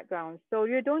in the background. So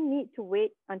you don't need to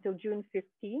wait until June 15th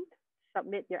to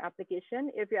submit your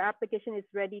application. If your application is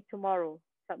ready tomorrow,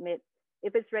 submit.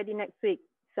 If it's ready next week,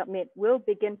 submit. We'll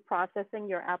begin processing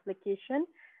your application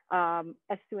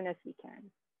as soon as we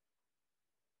can.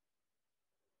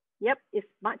 Yep, it's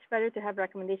much better to have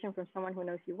recommendation from someone who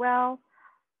knows you well.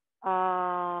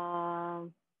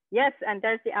 Yes, and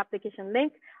there's the application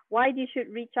link. Why you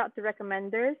should reach out to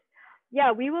recommenders?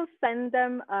 Yeah, we will send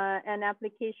them an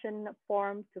application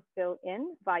form to fill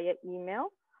in via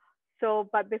email. So,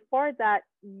 but before that,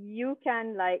 you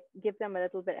can give them a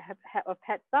little bit of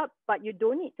heads up, but you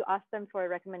don't need to ask them for a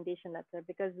recommendation letter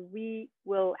because we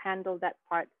will handle that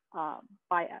part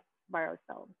by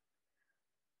ourselves.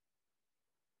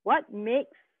 What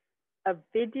makes a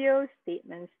video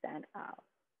statement stand out?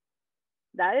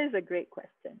 That is a great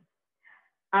question.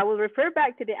 I will refer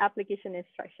back to the application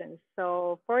instructions.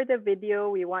 So for the video,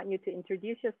 we want you to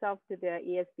introduce yourself to the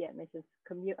ASB admissions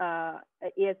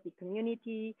ASB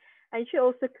community, and you should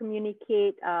also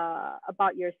communicate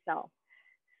about yourself.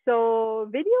 So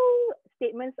video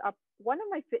statements are one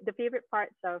of the favorite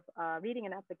parts of reading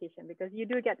an application because you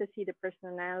do get to see the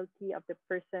personality of the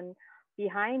person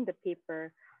behind the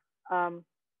paper.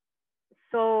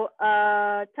 So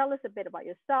tell us a bit about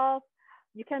yourself.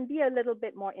 You can be a little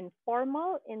bit more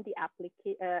informal in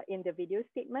the video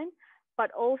statement, but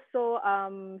also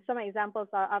some examples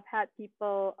are I've had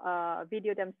people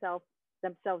video themselves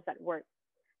at work.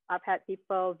 I've had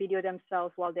people video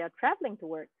themselves while they're traveling to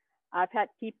work. I've had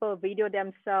people video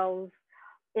themselves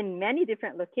in many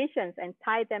different locations and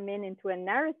tie them into a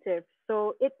narrative.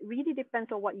 So it really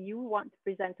depends on what you want to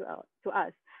present to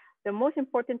us. The most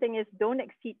important thing is don't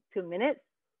exceed 2 minutes.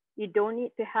 You don't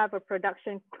need to have a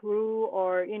production crew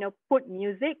or, put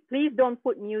music. Please don't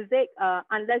put music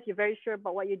unless you're very sure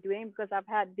about what you're doing, because I've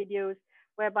had videos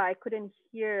whereby I couldn't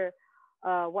hear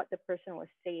what the person was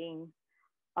saying.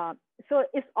 So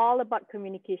it's all about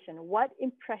communication. What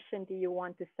impression do you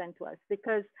want to send to us?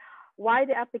 Because why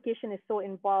the application is so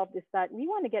involved is that we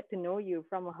want to get to know you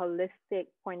from a holistic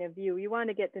point of view. We want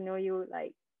to get to know you,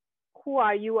 like, who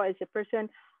are you as a person?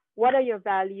 What are your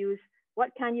values?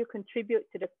 What can you contribute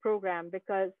to the program?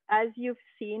 Because as you've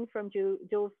seen from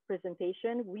Joe's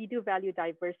presentation, we do value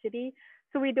diversity.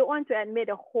 So we don't want to admit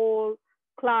a whole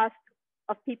class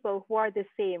of people who are the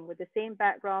same, with the same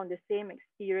background, the same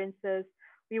experiences.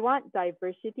 We want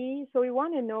diversity. So we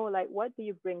want to know, like, what do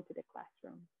you bring to the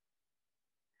classroom?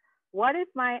 What if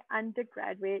my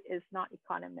undergraduate is not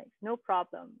economics? No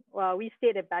problem. Well, we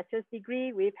state a bachelor's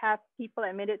degree. We've had people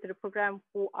admitted to the program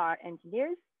who are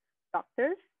engineers,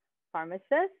 doctors,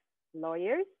 pharmacists,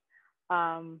 lawyers,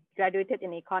 graduated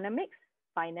in economics,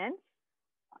 finance,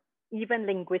 even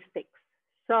linguistics.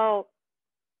 So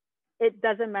it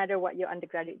doesn't matter what your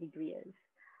undergraduate degree is.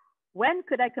 When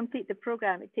could I complete the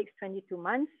program? It takes 22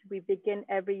 months. We begin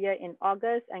every year in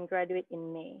August and graduate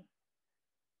in May.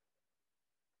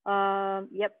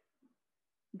 Yep.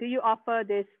 Do you offer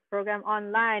this program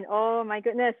online? Oh my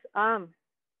goodness.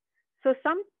 So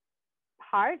some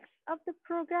parts of the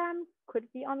program could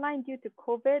be online due to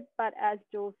COVID, but as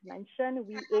Jules mentioned,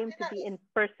 we aim to be in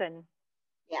person.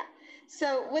 Yeah.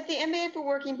 So with the MBA for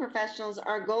Working Professionals,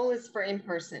 our goal is for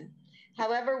in-person.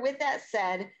 However, with that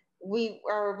said, we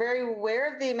are very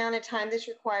aware of the amount of time that's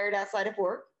required outside of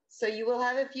work. So you will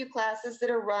have a few classes that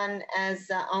are run as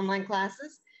online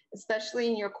classes, especially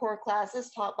in your core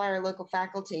classes taught by our local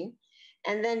faculty.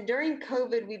 And then during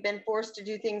COVID, we've been forced to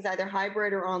do things either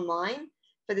hybrid or online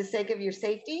for the sake of your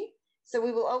safety. So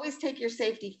we will always take your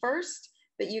safety first,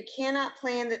 but you cannot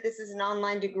plan that this is an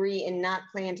online degree and not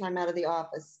plan time out of the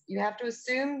office. You have to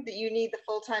assume that you need the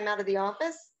full time out of the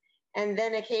office, and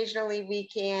then occasionally we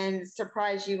can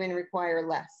surprise you and require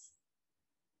less.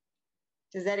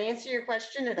 Does that answer your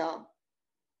question at all?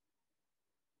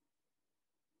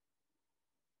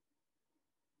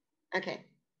 Okay,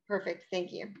 perfect,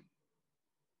 thank you.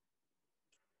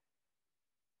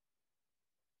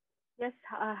 Yes,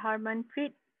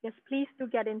 Harmanpreet, yes, please do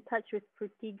get in touch with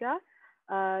Prutiga.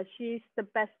 She's the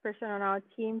best person on our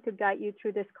team to guide you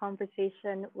through this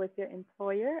conversation with your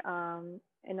employer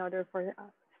in order for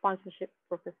sponsorship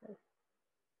purposes.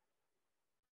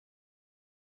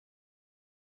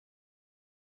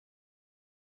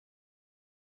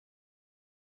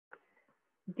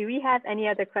 Do we have any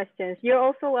other questions? You're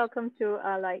also welcome to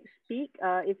like speak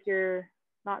if you're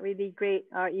not really great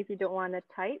or if you don't want to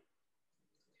type.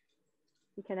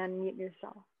 You can unmute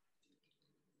yourself.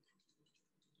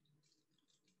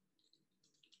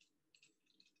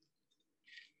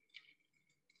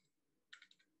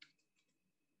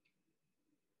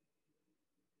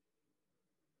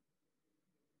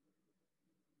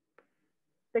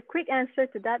 The quick answer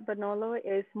to that, Banolo,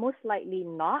 is most likely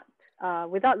not.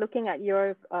 Without looking at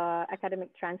your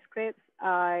academic transcripts,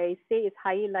 I say it's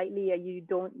highly likely you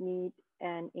don't need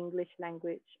an English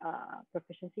language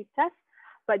proficiency test,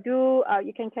 but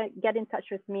you can get in touch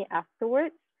with me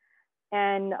afterwards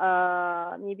and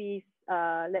maybe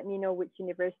let me know which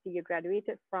university you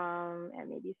graduated from and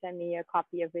maybe send me a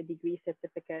copy of a degree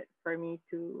certificate for me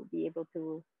to be able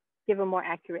to give a more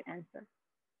accurate answer.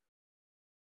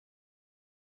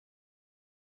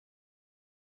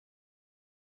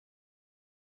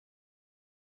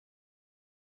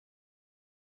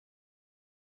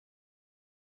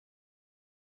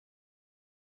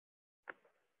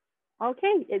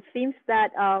 Okay, it seems that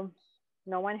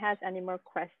no one has any more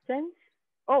questions.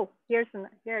 Oh, here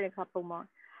are a couple more.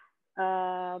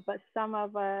 But some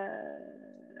of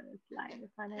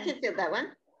slides. I can feel that one.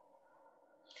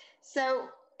 So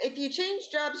if you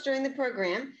change jobs during the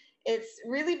program, it's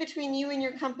really between you and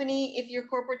your company if you're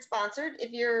corporate sponsored.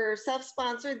 If you're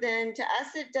self-sponsored, then to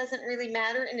us, it doesn't really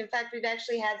matter. And in fact, we've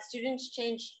actually had students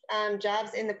change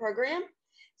jobs in the program.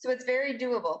 So it's very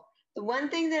doable. The one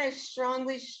thing that I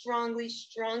strongly, strongly,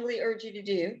 strongly urge you to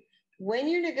do when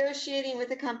you're negotiating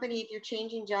with a company, if you're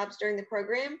changing jobs during the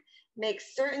program, make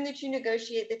certain that you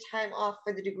negotiate the time off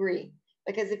for the degree.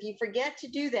 Because if you forget to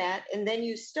do that and then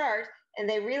you start and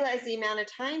they realize the amount of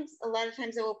times, a lot of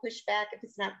times they will push back if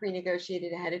it's not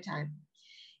pre-negotiated ahead of time.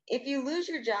 If you lose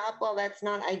your job, well, that's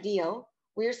not ideal.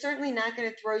 We are certainly not going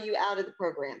to throw you out of the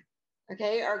program.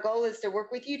 Okay, our goal is to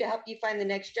work with you to help you find the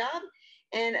next job.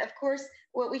 And of course,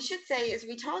 what we should say is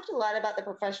we talked a lot about the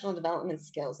professional development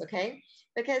skills, okay?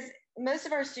 Because most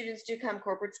of our students do come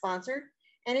corporate sponsored.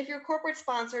 And if you're corporate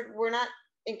sponsored, we're not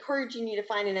encouraging you to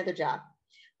find another job.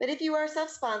 But if you are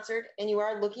self-sponsored and you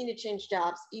are looking to change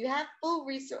jobs, you have full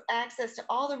access to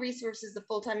all the resources the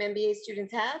full-time MBA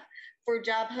students have for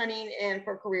job hunting and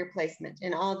for career placement,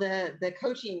 and all the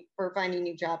coaching for finding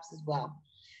new jobs as well.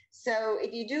 So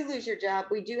if you do lose your job,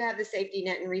 we do have the safety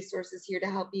net and resources here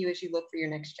to help you as you look for your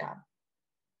next job.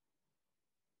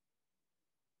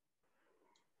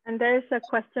 And there's a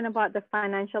question about the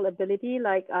financial ability.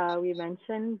 Like we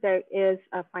mentioned, there is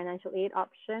a financial aid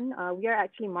option. We are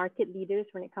actually market leaders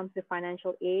when it comes to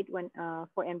financial aid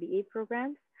for MBA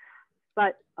programs.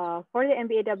 But for the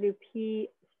MBA-WP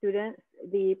students,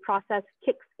 the process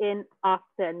kicks in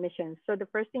after admission. So the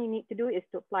first thing you need to do is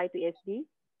to apply to ASB,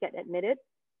 get admitted,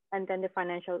 and then the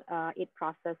financial aid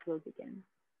process will begin.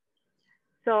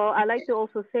 So I like to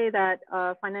also say that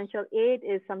financial aid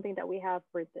is something that we have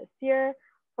for this year.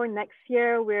 For next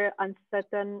year, we're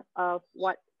uncertain of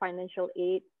what financial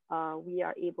aid we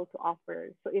are able to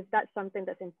offer. So if that's something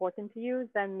that's important to you,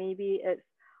 then maybe it's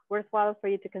worthwhile for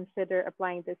you to consider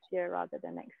applying this year rather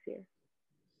than next year.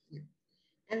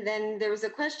 And then there was a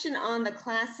question on the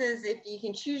classes, if you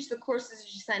can choose the courses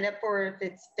you signed up for, if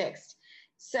it's fixed.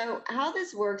 So how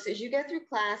this works is you go through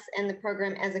class and the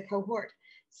program as a cohort.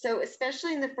 So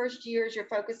especially in the first years, you're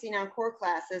focusing on core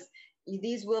classes.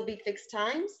 These will be fixed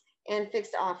times and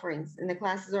fixed offerings, and the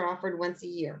classes are offered once a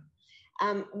year.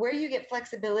 Where you get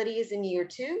flexibility is in year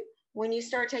 2, when you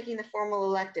start taking the formal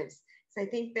electives. So I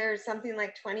think there's something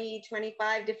like 20,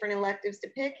 25 different electives to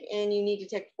pick, and you need to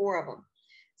take 4 of them.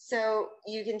 So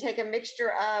you can take a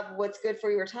mixture of what's good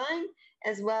for your time,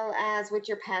 as well as what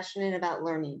you're passionate about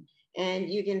learning, and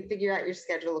you can figure out your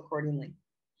schedule accordingly.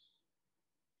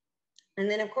 And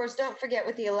then of course, don't forget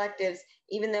with the electives,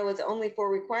 even though it's only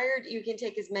 4 required, you can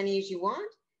take as many as you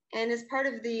want. And as part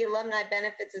of the alumni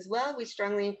benefits as well, we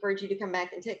strongly encourage you to come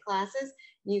back and take classes.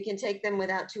 You can take them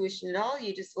without tuition at all.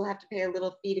 You just will have to pay a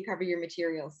little fee to cover your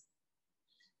materials.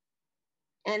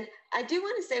 And I do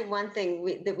want to say one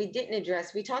thing that we didn't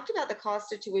address. We talked about the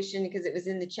cost of tuition because it was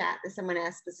in the chat that someone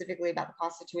asked specifically about the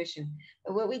cost of tuition.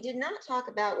 But what we did not talk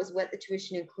about was what the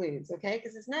tuition includes, okay?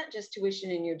 Because it's not just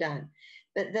tuition and you're done.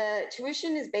 But the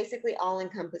tuition is basically all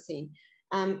encompassing.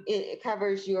 It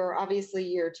covers obviously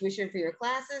your tuition for your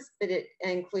classes, but it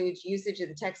includes usage of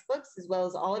the textbooks as well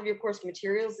as all of your course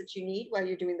materials that you need while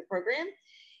you're doing the program.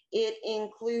 It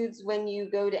includes when you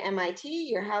go to MIT,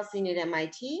 your housing at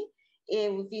MIT.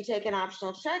 If you take an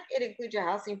optional trek, it includes your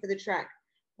housing for the trek.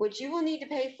 What you will need to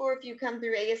pay for if you come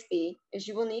through ASB is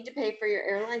you will need to pay for your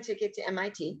airline ticket to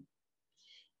MIT.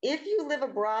 If you live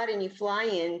abroad and you fly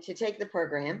in to take the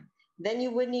program, then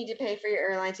you would need to pay for your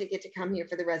airline ticket to come here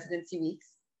for the residency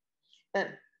weeks. But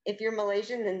if you're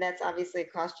Malaysian, then that's obviously a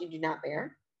cost you do not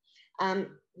bear.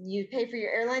 You pay for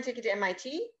your airline ticket to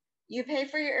MIT. You pay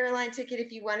for your airline ticket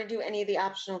if you want to do any of the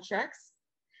optional treks.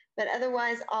 But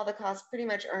otherwise, all the costs pretty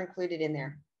much are included in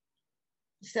there.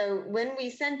 So when we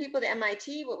send people to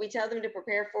MIT, what we tell them to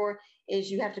prepare for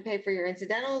is you have to pay for your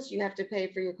incidentals, you have to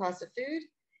pay for your cost of food,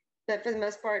 but for the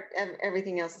most part,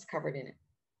 everything else is covered in it.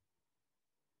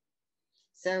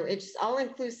 So it's all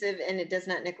inclusive and it does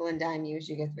not nickel and dime you as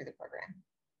you go through the program.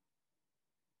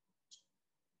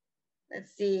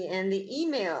 Let's see, and the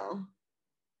email.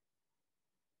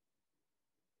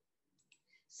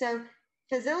 So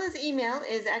Fazila's email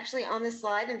is actually on the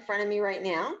slide in front of me right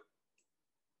now.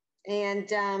 And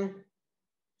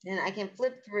I can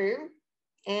flip through,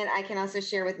 and I can also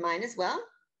share with mine as well.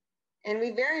 And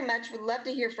we very much would love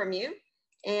to hear from you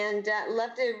and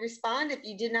love to respond. If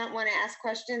you did not want to ask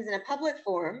questions in a public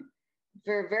forum,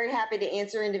 we're very happy to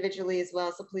answer individually as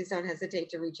well. So please don't hesitate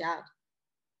to reach out.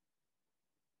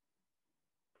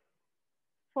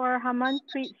 For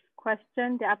Hamanpreet's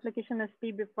question, the application must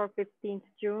be before 15th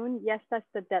June. Yes, that's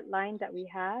the deadline that we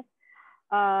have.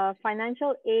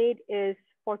 Financial aid is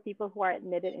for people who are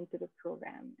admitted into the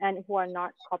program and who are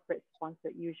not corporate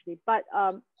sponsored usually. But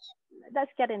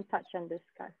let's get in touch and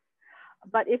discuss.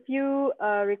 But if you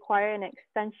require an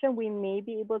extension, we may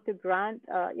be able to grant,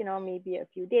 maybe a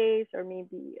few days, or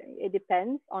maybe it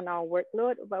depends on our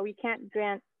workload. But we can't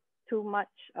grant too much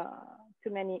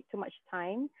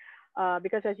time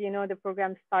because, as you know, the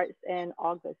program starts in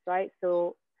August, right?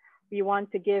 So we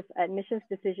want to give admissions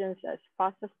decisions as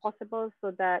fast as possible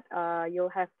so that you'll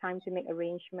have time to make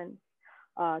arrangements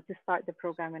to start the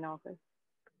program in August.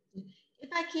 If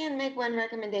I can make one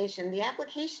recommendation, the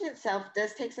application itself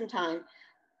does take some time,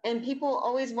 and people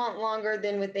always want longer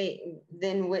than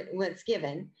what's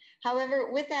given.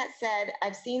 However, with that said,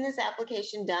 I've seen this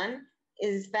application done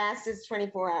as fast as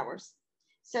 24 hours.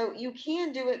 So you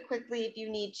can do it quickly if you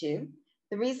need to.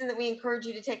 The reason that we encourage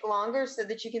you to take longer is so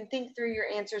that you can think through your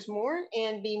answers more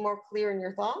and be more clear in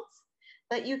your thoughts.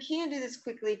 But you can do this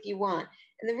quickly if you want.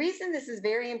 And the reason this is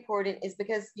very important is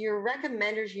because your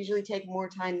recommenders usually take more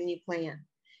time than you plan.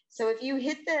 So if you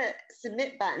hit the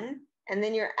submit button and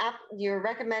then your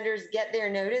recommenders get their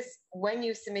notice when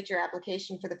you submit your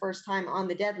application for the first time on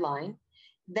the deadline,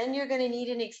 then you're going to need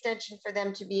an extension for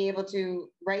them to be able to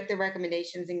write the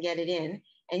recommendations and get it in,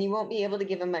 and you won't be able to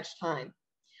give them much time.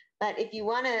 But if you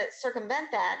want to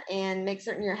circumvent that and make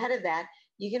certain you're ahead of that,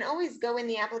 you can always go in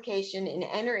the application and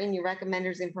enter in your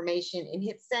recommenders information and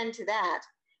hit send to that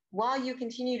while you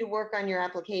continue to work on your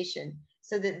application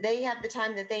so that they have the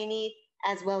time that they need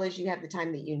as well as you have the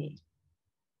time that you need.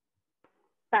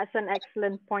 That's an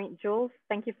excellent point, Jules.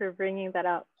 Thank you for bringing that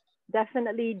up.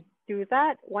 Definitely do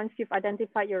that. Once you've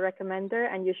identified your recommender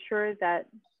and you're sure that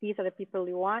these are the people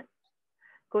you want,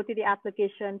 go to the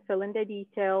application, fill in their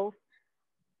details,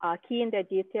 key in their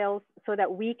details so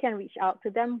that we can reach out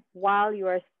to them while you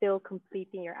are still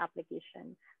completing your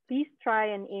application. Please try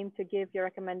and aim to give your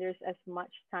recommenders as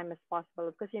much time as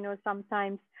possible because, you know,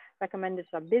 sometimes recommenders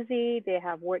are busy, they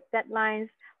have work deadlines.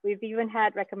 We've even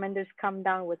had recommenders come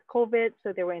down with COVID,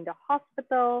 so they were in the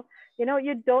hospital. You know,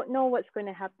 you don't know what's going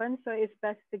to happen, so it's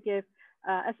best to give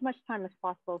as much time as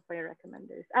possible for your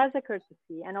recommenders as a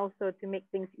courtesy and also to make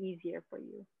things easier for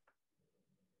you.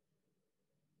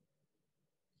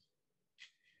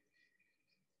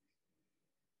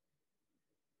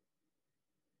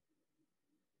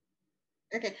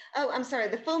 Okay. Oh, I'm sorry.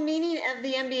 The full meaning of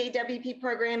the MBA-WP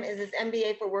program is this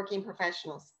MBA for Working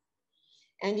Professionals.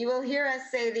 And you will hear us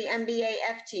say the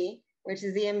MBA-FT, which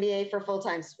is the MBA for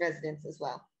full-time residents as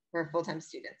well, or full-time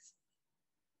students.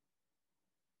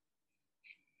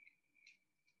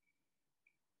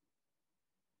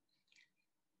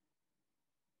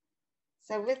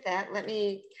 So with that, let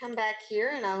me come back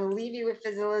here and I'll leave you with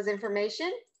Fazila's information.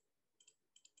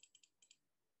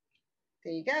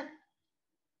 There you go.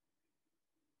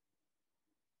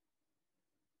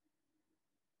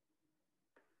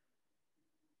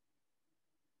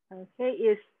 Okay,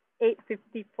 it's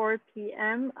 8:54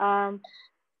 p.m.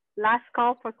 Last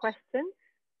call for questions.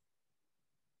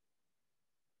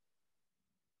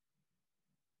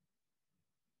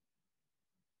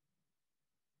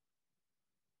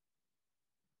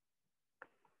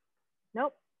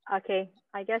 Nope. Okay,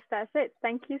 I guess that's it.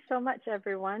 Thank you so much,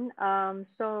 everyone. I'm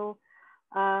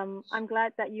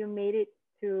glad that you made it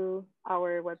to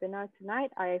our webinar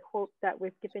tonight. I hope that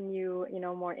we've given you,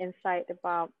 more insight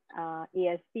about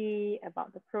ASB,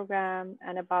 about the program,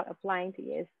 and about applying to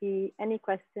ASB. Any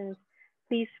questions,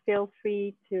 please feel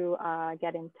free to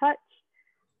get in touch.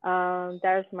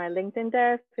 There's my LinkedIn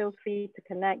there. Feel free to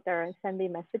connect or send me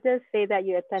messages. Say that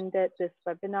you attended this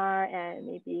webinar and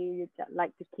maybe you'd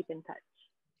like to keep in touch.